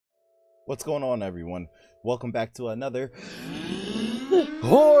What's going on, everyone? Welcome back to another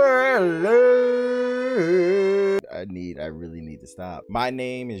horror alert. I really need to stop. My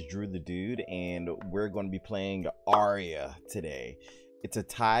name is Drew the Dude, and we're going to be playing Araya today. It's a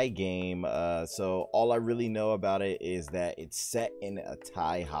Thai game, so all I really know about it is that it's set in a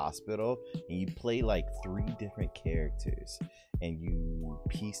Thai hospital, and you play like 3 different characters, and you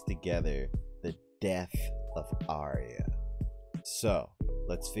piece together the death of Araya. So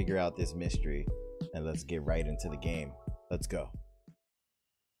let's figure out this mystery and let's get right into the game. Let's go.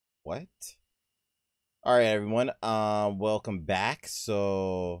 What? All right, everyone. Welcome back.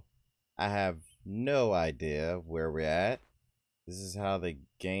 So I have no idea where we're at. This is how the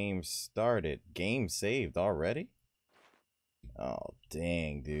game started. Game saved already? Oh,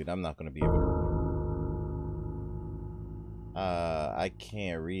 dang, dude. I'm not gonna be able to. I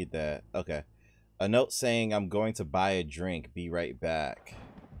can't read that. Okay. A note saying I'm going to buy a drink. Be right back.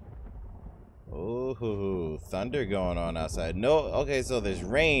 Oh, thunder going on outside. No, okay, so there's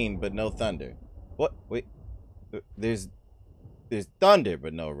rain, but no thunder. What? Wait. There's thunder,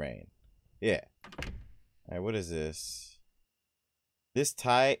 but no rain. Yeah. All right, what is this? This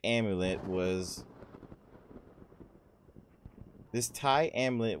Thai amulet was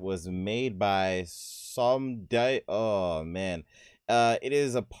made by some day. Oh man. It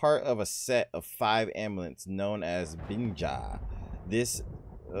is a part of a set of 5 amulets known as Binja. This,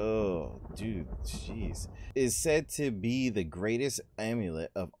 oh, dude, jeez, is said to be the greatest amulet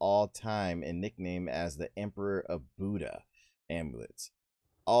of all time and nicknamed as the Emperor of Buddha amulets,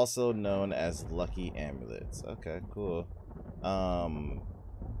 also known as lucky amulets. Okay, cool.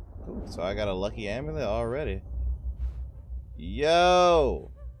 Cool. So I got a lucky amulet already.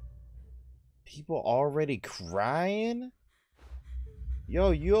 Yo, people already crying.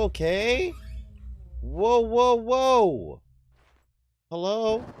 Yo, you okay? Whoa.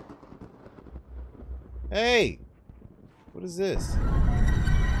 Hello? Hey. What is this?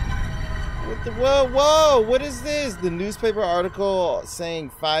 What the whoa, what is this? The newspaper article saying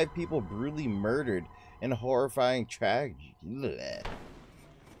 5 people brutally murdered in a horrifying tragedy.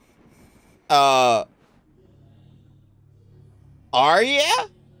 Arya?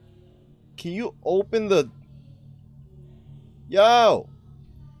 Can you open the... Yo!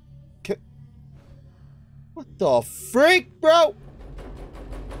 What the freak, bro?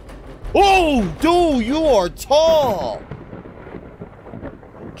 Oh, dude, you are tall.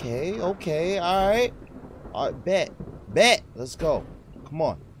 Okay, all right. All right, bet. Let's go. Come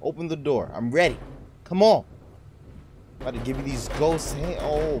on, open the door. I'm ready. Come on. I'm about to give you these ghosts. Hey,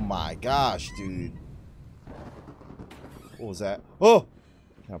 oh my gosh, dude. What was that? Oh!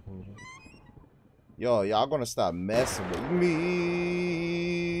 Can I pull it up? Yo, y'all gonna stop messing with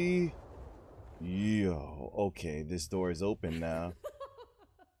me. Yo, okay, this door is open now.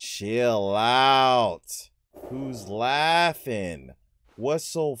 Chill out. Who's laughing? What's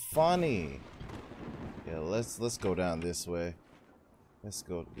so funny? Yeah, let's go down this way. Let's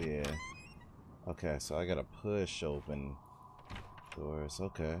go, yeah. Okay, so I gotta push open doors.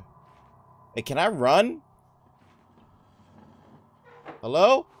 Okay. Hey, can I run?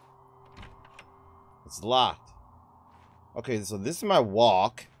 Hello? It's locked. Okay, so this is my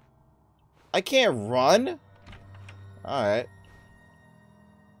walk. I can't run? Alright.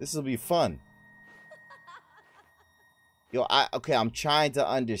 This will be fun. Yo, I'm trying to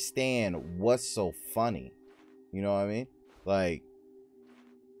understand what's so funny. You know what I mean? Like,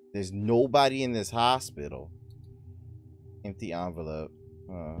 there's nobody in this hospital. Empty envelope.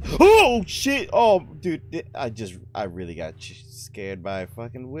 Oh, shit! Oh, dude, I really got scared by a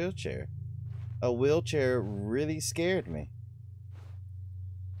fucking wheelchair. A wheelchair really scared me.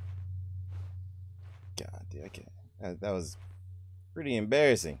 God, dude, I can't. That was pretty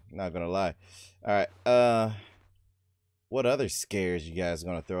embarrassing. Not gonna lie. All right. What other scares you guys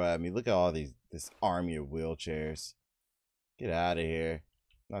gonna throw at me? Look at all this army of wheelchairs. Get out of here.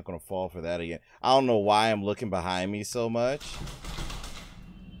 Not gonna fall for that again. I don't know why I'm looking behind me so much.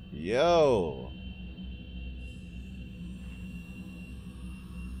 Yo.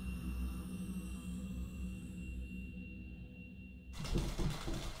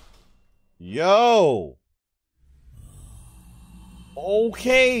 Yo.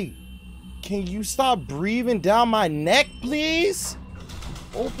 Okay. Can you stop breathing down my neck, please?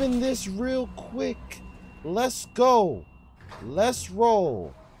 Open this real quick. Let's go. Let's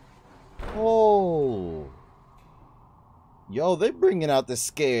roll. Oh. Yo, they're bringing out the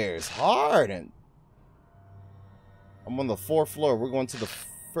scares hard. And I'm on the 4th floor. We're going to the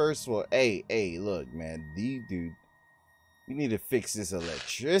 1st floor. Hey, look, man. Dude. We need to fix this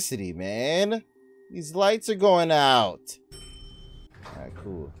electricity, man. These lights are going out. Alright,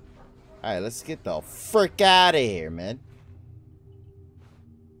 cool. Alright, let's get the frick out of here, man.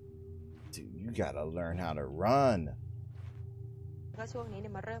 Dude, you gotta learn how to run. ก็ช่วงนี้เ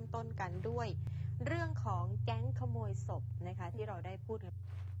นี่ยมาเริ่มต้นกันด้วยเรื่องของแก๊งขโมยศพนะคะที่เราได้พูดกัน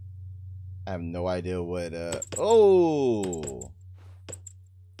I have no idea what oh.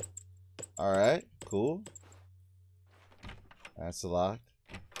 Alright, cool. That's locked.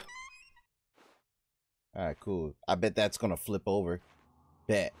 Alright, cool. I bet that's gonna flip over.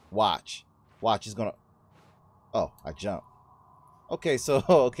 Bet. Watch. Watch is gonna... Oh, I jumped. Okay, so,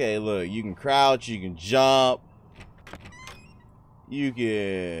 okay, look. You can crouch, you can jump. You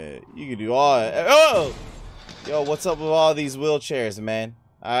can do all that. Oh! Yo, what's up with all these wheelchairs, man?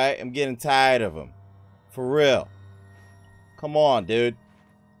 Alright, I'm getting tired of them. For real. Come on, dude.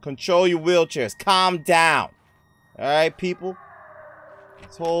 Control your wheelchairs. Calm down. Alright, people?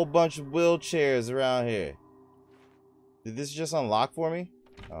 This whole bunch of wheelchairs around here. Did this just unlock for me?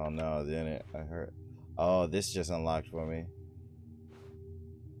 Oh no, it didn't. I heard. Oh, this just unlocked for me.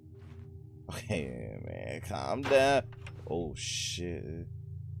 Okay, man, calm down. Oh shit.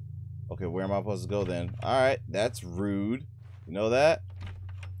 Okay, where am I supposed to go then? Alright, that's rude. You know that?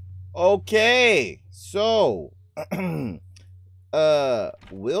 Okay, so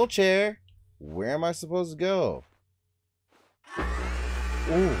wheelchair. Where am I supposed to go?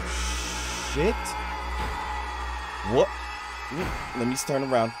 Oh shit. What? Let me turn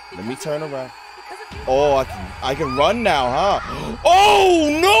around. Let me turn around. Oh, I can run now, huh? Oh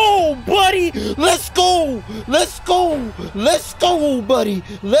no, buddy! Let's go! Let's go! Let's go, buddy!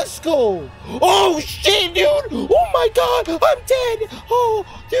 Let's go! Oh shit, dude! Oh my god, I'm dead! Oh,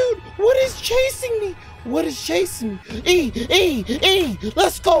 dude, what is chasing me? What is chasing me?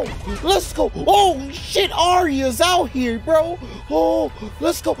 Let's go! Let's go! Oh shit, Araya's out here, bro! Oh,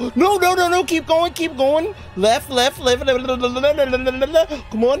 let's go! No, no, no, no! Keep going, keep going! Left, left, left,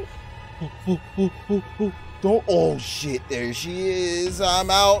 come on! Don't. Oh shit, there she is. I'm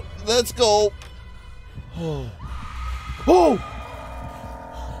out. Let's go. Oh. Oh.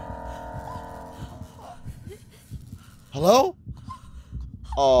 Hello?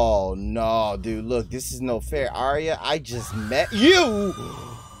 Oh no, dude. Look, this is no fair. Araya, I just met you.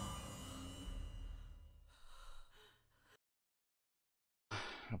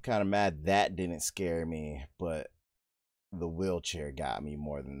 I'm kind of mad that didn't scare me, but the wheelchair got me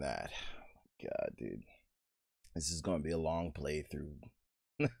more than that. God, dude. This is going to be a long playthrough.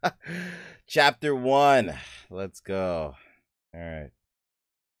 Chapter 1. Let's go. All right.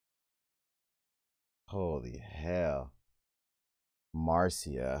 Holy hell.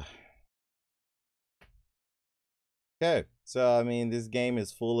 Marcia. Okay. So, I mean, this game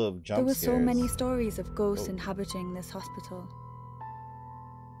is full of jump scares. There were so many stories of ghosts inhabiting this hospital.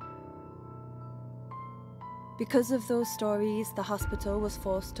 Because of those stories, the hospital was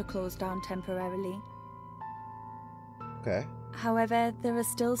forced to close down temporarily. Okay. However, there are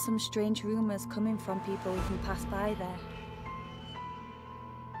still some strange rumors coming from people who pass by there.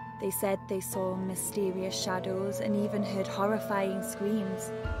 They said they saw mysterious shadows and even heard horrifying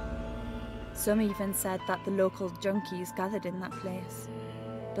screams. Some even said that the local junkies gathered in that place.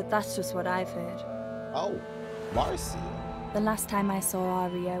 But that's just what I've heard. Oh, Marcy. The last time I saw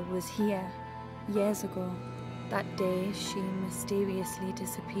Araya was here, years ago. That day, she mysteriously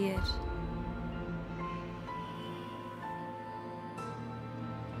disappeared.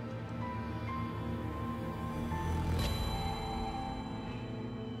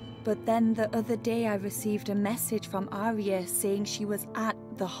 But then the other day I received a message from Araya saying she was at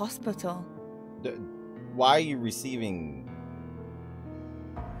the hospital. Why are you receiving...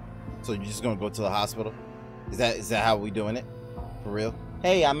 So you're just gonna go to the hospital? Is that how we doing it? For real?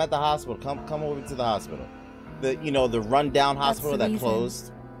 Hey, I'm at the hospital. Come over to the hospital. The the rundown hospital that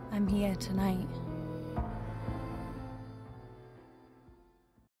closed. I'm here tonight.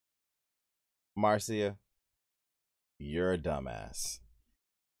 Marcia, you're a dumbass.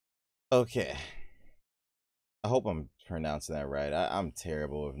 Okay. I hope I'm pronouncing that right. I'm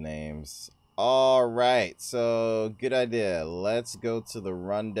terrible with names. All right, so good idea. Let's go to the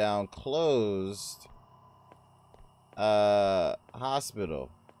rundown closed hospital.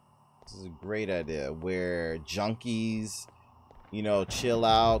 This is a great idea where junkies, chill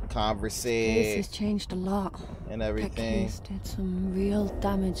out, conversate. This has changed a lot. And everything. That case did some real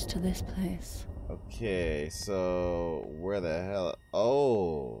damage to this place. Okay, so where the hell?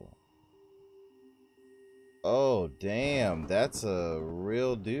 Oh. Oh, damn. That's a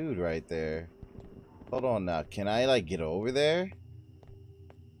real dude right there. Hold on now. Can I, get over there?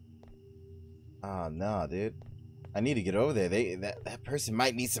 Oh, no, dude. I need to get over there. That person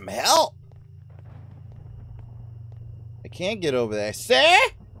might need some help. I can't get over there. Sir?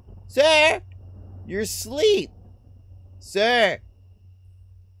 Sir! You're asleep! Sir!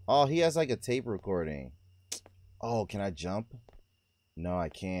 Oh, he has like a tape recording. Oh, can I jump? No, I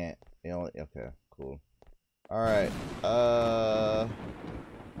can't. Okay, cool. Alright,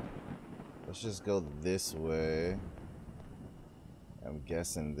 let's just go this way. I'm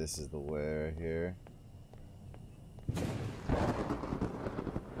guessing this is the way right here.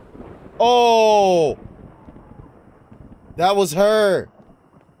 Oh! That was her!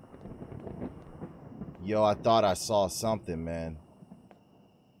 Yo, I thought I saw something, man.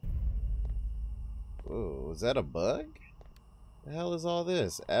 Ooh, was that a bug? The hell is all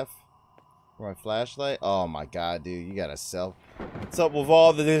this? F for my flashlight? Oh my god, dude, you got a self. What's up with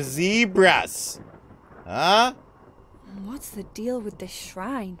all the zebras? Huh? What's the deal with this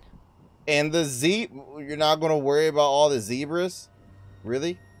shrine? And the you're not gonna worry about all the zebras?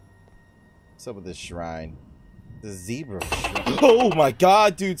 Really? What's up with this shrine? The zebra shrine. Oh my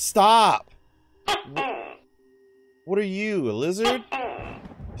god, dude, stop! What are you, a lizard?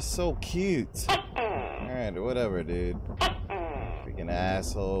 You're so cute. Alright, whatever, dude. Freaking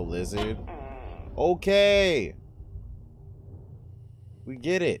asshole lizard. Okay. We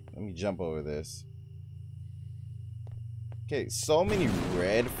get it. Let me jump over this. Okay, so many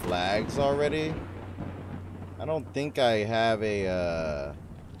red flags already. I don't think I have a,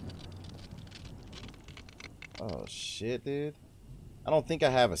 Oh, shit, dude. I don't think I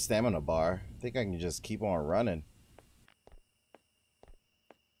have a stamina bar. I think I can just keep on running.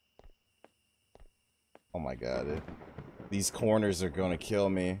 Oh my god, dude. These corners are gonna kill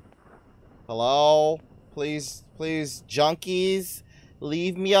me. Hello? Please, please, junkies,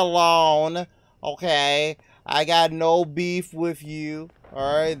 leave me alone. Okay? I got no beef with you.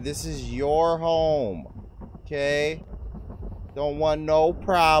 Alright? This is your home. Okay? Don't want no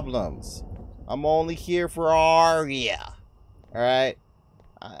problems. I'm only here for Araya. Alright?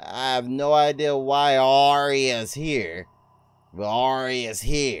 I have no idea why Araya's here. But Araya's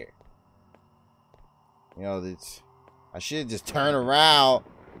here. You know, I should just turn around.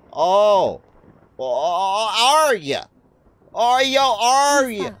 Oh! Well, Araya!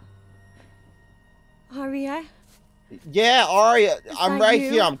 Araya! Araya? Yeah, Araya. I'm right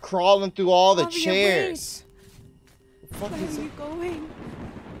you? here. I'm crawling through all the Araya, chairs. wait. Where are you going?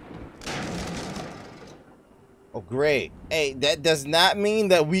 Oh, great. Hey, that does not mean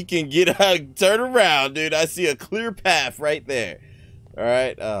that we can get turn around, dude. I see a clear path right there. All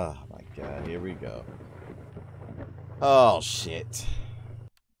right. Oh, my God. Here we go. Oh, shit.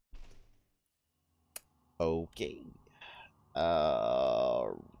 Okay.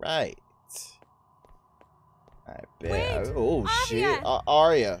 All right. I bet. Wait, Oh, Araya. shit.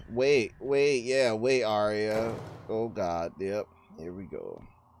 Araya. Wait. Yeah, wait, Araya. Oh, God. Yep. Here we go.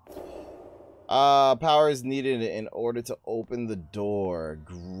 Power is needed in order to open the door.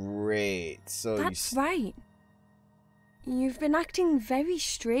 Great. So That's right. You've been acting very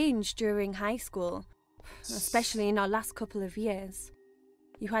strange during high school, especially in our last couple of years.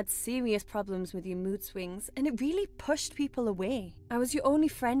 You had serious problems with your mood swings, and it really pushed people away. I was your only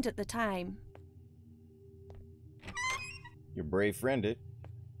friend at the time. Your brave friend it.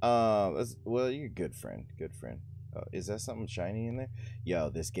 Well, you're a good friend. Good friend. Is that something shiny in there? Yo,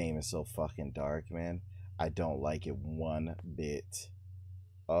 this game is so fucking dark, man. I don't like it one bit.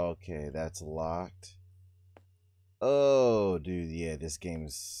 Okay, that's locked. Oh, dude, yeah, this game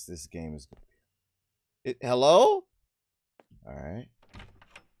is hello? All right.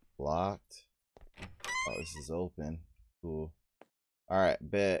 Locked. Oh, this is open. Cool. All right,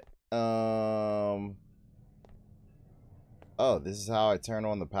 bet. Oh, this is how I turn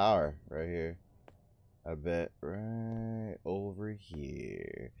on the power right here. I bet right over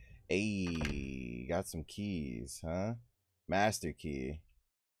here. Hey, got some keys, huh? Master key.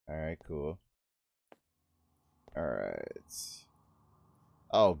 All right, cool. All right.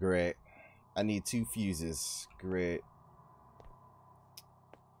 Oh, great. I need 2 fuses. Great.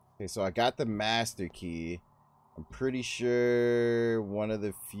 Okay, so I got the master key. I'm pretty sure one of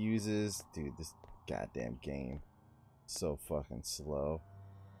the fuses... Dude, this goddamn game. So fucking slow.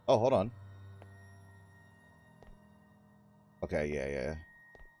 Oh, hold on. Okay, yeah.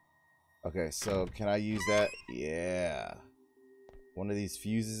 Okay, so can I use that? Yeah. One of these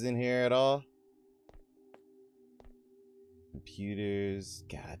fuses in here at all? Computers.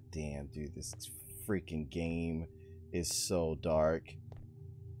 God damn, dude, this freaking game is so dark.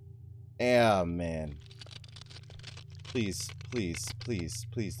 Yeah, man. Please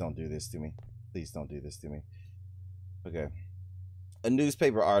don't do this to me. Please don't do this to me. Okay. A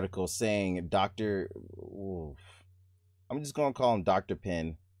newspaper article saying Dr. Ooh, I'm just gonna call him Dr.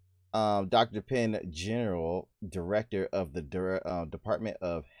 Penn. Dr. Penn, General Director of the Department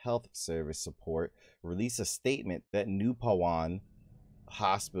of Health Service Support, released a statement that New Pawan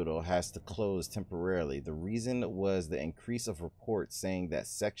Hospital has to close temporarily. The reason was the increase of reports saying that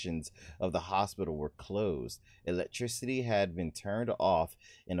sections of the hospital were closed. Electricity had been turned off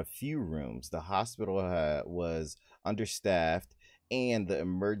in a few rooms. The hospital was understaffed, and the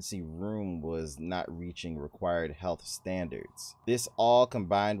emergency room was not reaching required health standards. This all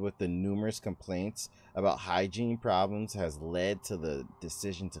combined with the numerous complaints about hygiene problems has led to the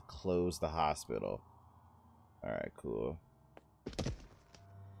decision to close the hospital. All right, cool.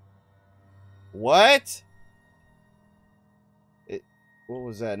 What? What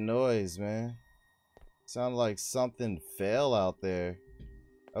was that noise, man? Sounded like something fell out there.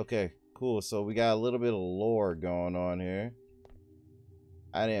 Okay, cool. So we got a little bit of lore going on here.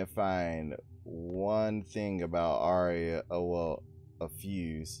 I didn't find one thing about Araya. Oh, well, a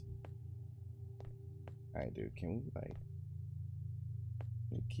fuse. Alright, dude. Can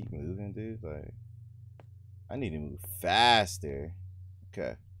we keep moving, dude? Like, I need to move faster.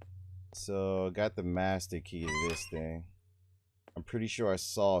 Okay. So, got the master key to this thing. I'm pretty sure I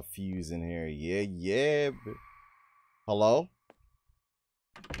saw a fuse in here. Yeah. Hello?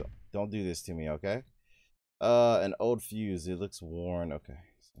 Don't do this to me, okay? An old fuse. It looks worn. Okay.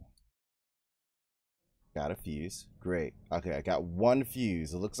 So, got a fuse. Great. Okay, I got one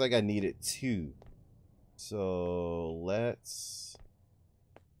fuse. It looks like I needed two. So, let's...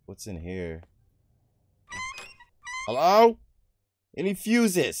 What's in here? Hello? Any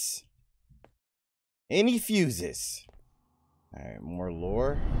fuses? Any fuses? Alright, more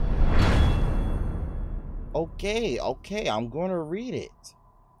lore. Okay, I'm going to read it.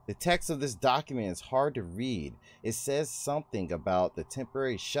 The text of this document is hard to read. It says something about the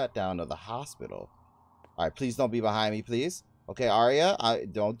temporary shutdown of the hospital. Alright, please don't be behind me, please. Okay, Arya,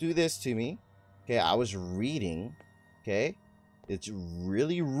 don't do this to me. Okay, I was reading. Okay? It's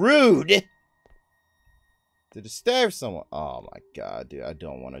really rude to disturb someone. Oh my god, dude. I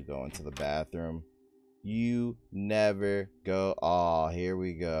don't want to go into the bathroom. You never go. Oh, here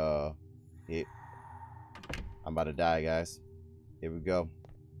we go. I'm about to die, guys. Here we go.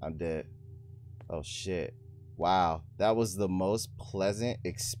 I'm dead. Oh, shit. Wow. That was the most pleasant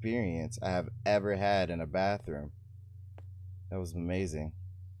experience I have ever had in a bathroom. That was amazing.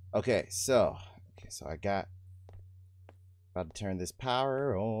 Okay, so I got... About to turn this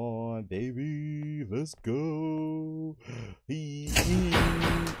power on, baby. Let's go.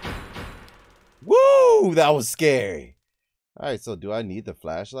 Woo! That was scary. Alright, so do I need the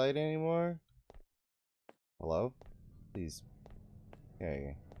flashlight anymore? Hello? Please.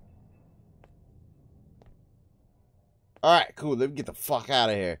 Okay. Alright, cool. Let me get the fuck out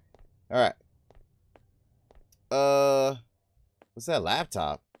of here. Alright. What's that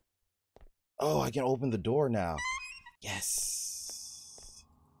laptop? Oh, I can open the door now. Yes.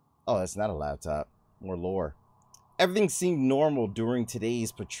 Oh, that's not a laptop. More lore. Everything seemed normal during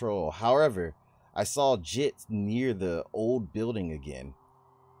today's patrol. However, I saw Jit near the old building again.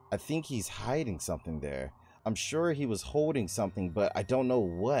 I think he's hiding something there. I'm sure he was holding something, but I don't know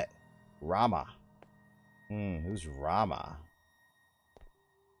what. Rama. Who's Rama?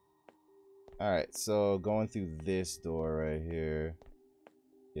 Alright, so going through this door right here.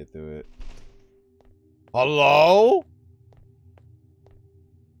 Get through it. Hello?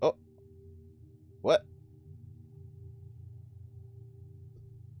 Oh. What?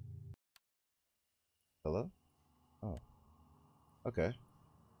 Hello? Oh. Okay.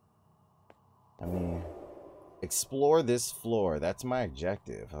 I mean, explore this floor. That's my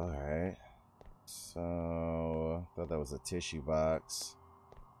objective. Alright. So, I thought that was a tissue box.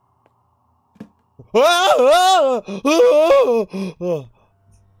 I'm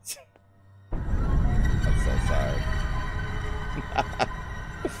so sorry.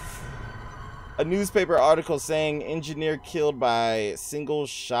 A newspaper article saying engineer killed by single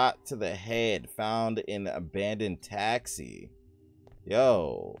shot to the head found in abandoned taxi.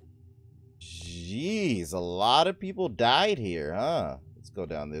 Yo. Jeez, a lot of people died here, huh? Let's go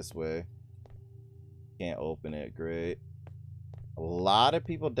down this way. Can't open it, great. A lot of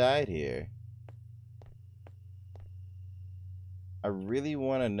people died here. I really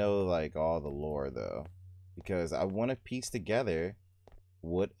want to know, like, all the lore, though. Because I want to piece together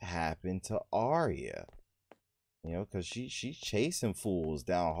what happened to Arya. You know, because she's chasing fools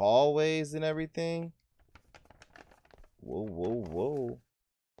down hallways and everything. Whoa, whoa, whoa.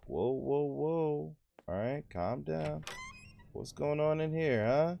 Whoa, whoa, whoa. Alright, calm down. What's going on in here,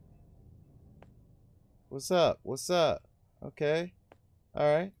 huh? What's up? What's up? Okay.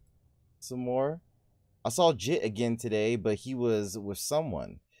 Alright. Some more. I saw Jit again today, but he was with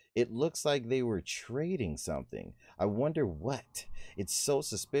someone. It looks like they were trading something. I wonder what. It's so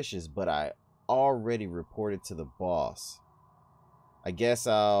suspicious, but I already reported to the boss. I guess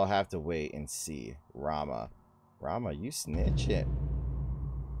I'll have to wait and see. Rama, you snitching.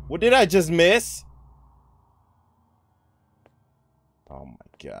 What did I just miss? Oh my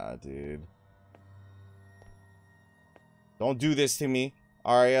god, dude. Don't do this to me.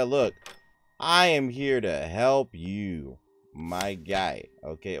 Araya, look. I am here to help you, my guy.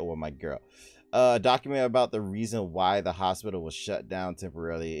 Okay, or my girl. Document about the reason why the hospital was shut down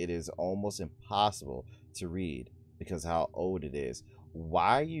temporarily. It is almost impossible to read because how old it is.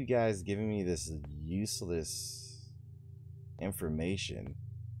 Why are you guys giving me this useless information?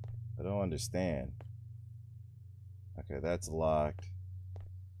 I don't understand. Okay, that's locked.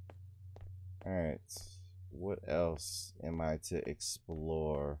 Alright. What else am I to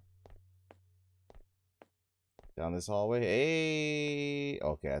explore? Down this hallway? Hey!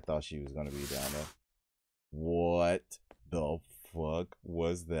 Okay, I thought she was gonna be down there. What the fuck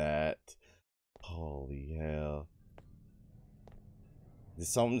was that? Holy hell. Did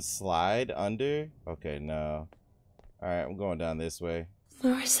something slide under? Okay, no. Alright, I'm going down this way.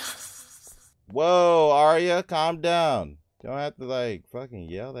 Marisa. Whoa, Arya, calm down. You don't have to, like, fucking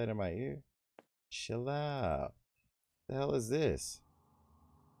yell that in my ear. Chill out. The hell is this?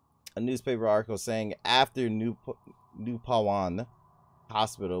 A newspaper article saying after New Pawan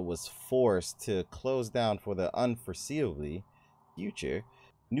Hospital was forced to close down for the unforeseeably future,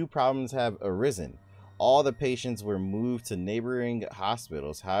 new problems have arisen. All the patients were moved to neighboring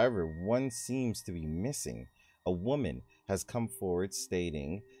hospitals. However, one seems to be missing. A woman has come forward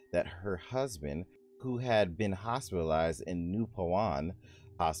stating that her husband, who had been hospitalized in New Pawan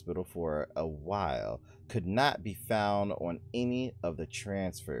Hospital for a while, could not be found on any of the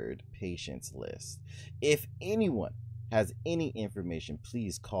transferred patients list. If anyone has any information,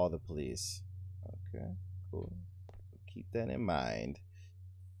 please call the police. Okay, cool. Keep that in mind.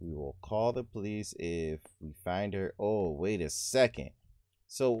 We will call the police if we find her. Oh, wait a second.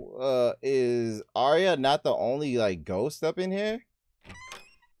 So, is Arya not the only, like, ghost up in here?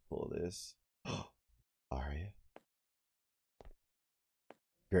 Pull this. Arya.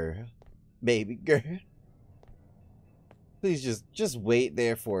 Girl. Baby girl. Please just wait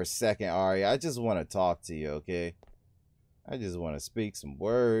there for a second, Arya. I just want to talk to you, okay? I just want to speak some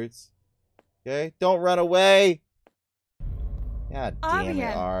words. Okay? Don't run away. God damn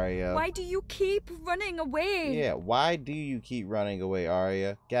it, Arya. Why do you keep running away? Yeah, why do you keep running away,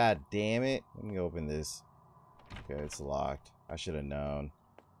 Arya? God damn it. Let me open this. Okay, it's locked. I should have known.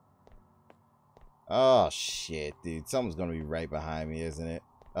 Oh, shit, dude. Someone's going to be right behind me, isn't it?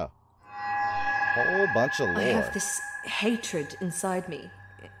 Oh. Whole bunch of lore. I have this hatred inside me.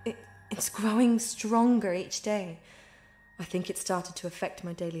 It's growing stronger each day. I think it started to affect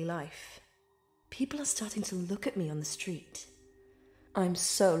my daily life. People are starting to look at me on the street. I'm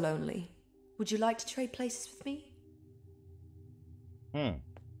so lonely. Would you like to trade places with me?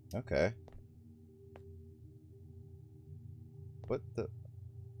 Okay. What the?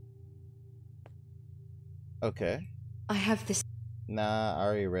 Okay. I have this. Nah, I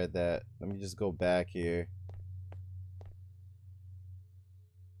already read that. Let me just go back here.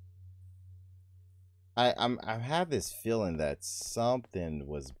 I have this feeling that something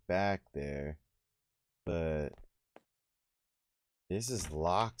was back there, but this is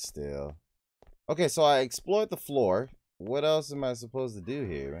locked still. Okay, so I explored the floor. What else am I supposed to do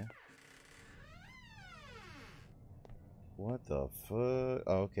here, man? What the fuck?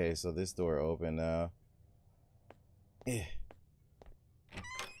 Okay, so this door open now.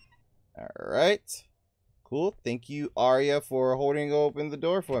 Alright. Cool. Thank you, Arya, for holding open the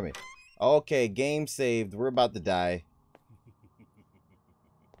door for me. Okay, game saved. We're about to die.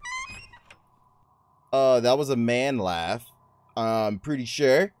 That was a man laugh. I'm pretty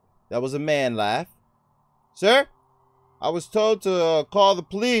sure that was a man laugh. Sir? I was told to call the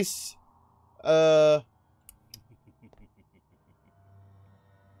police. Yo,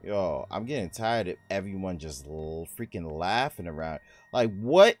 I'm getting tired of everyone just freaking laughing around. Like,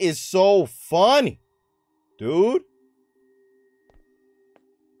 what is so funny? Dude?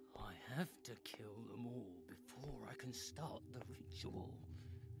 I have to kill them all before I can start the ritual.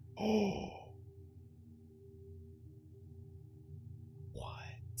 Oh.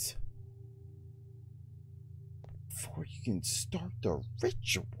 What? Before you can start the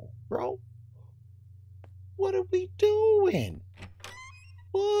ritual, bro? What are we doing?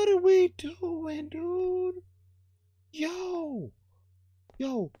 What are we doing, dude? Yo,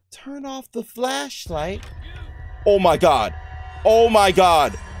 turn off the flashlight. Oh my god. Oh my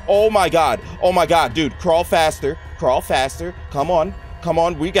god. Oh my god. Oh my god, dude, crawl faster. Crawl faster. Come on. Come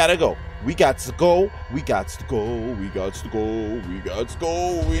on, we gotta go. We got to go. We got to go. We got to go. We got to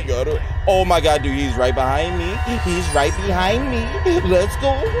go. We gotta. Oh my God, dude, he's right behind me. He's right behind me. Let's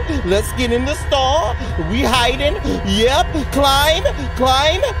go. Let's get in the stall. We hiding. Yep. Climb.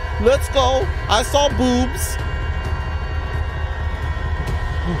 Climb. Let's go. I saw boobs.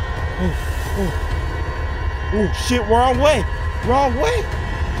 Oh shit, wrong way. Wrong way.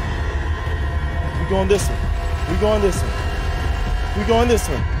 We going this way. We going this way. We going this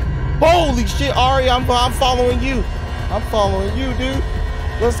way. Holy shit, Araya, I'm following you. I'm following you, dude.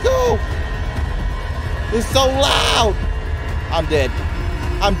 Let's go. It's so loud. I'm dead.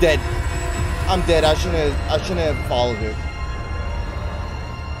 I'm dead. I'm dead. I shouldn't have followed her.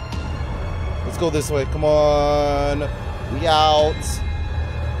 Let's go this way. Come on. We out.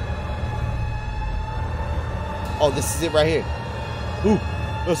 Oh, this is it right here. Ooh,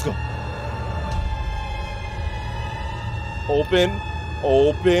 let's go. Open.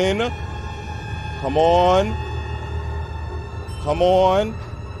 Open. Come on. Come on.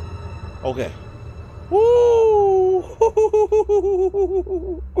 Okay. Woo!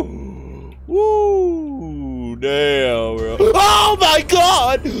 Woo! Damn, bro. Oh my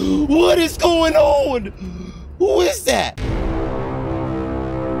God! What is going on? Who is that?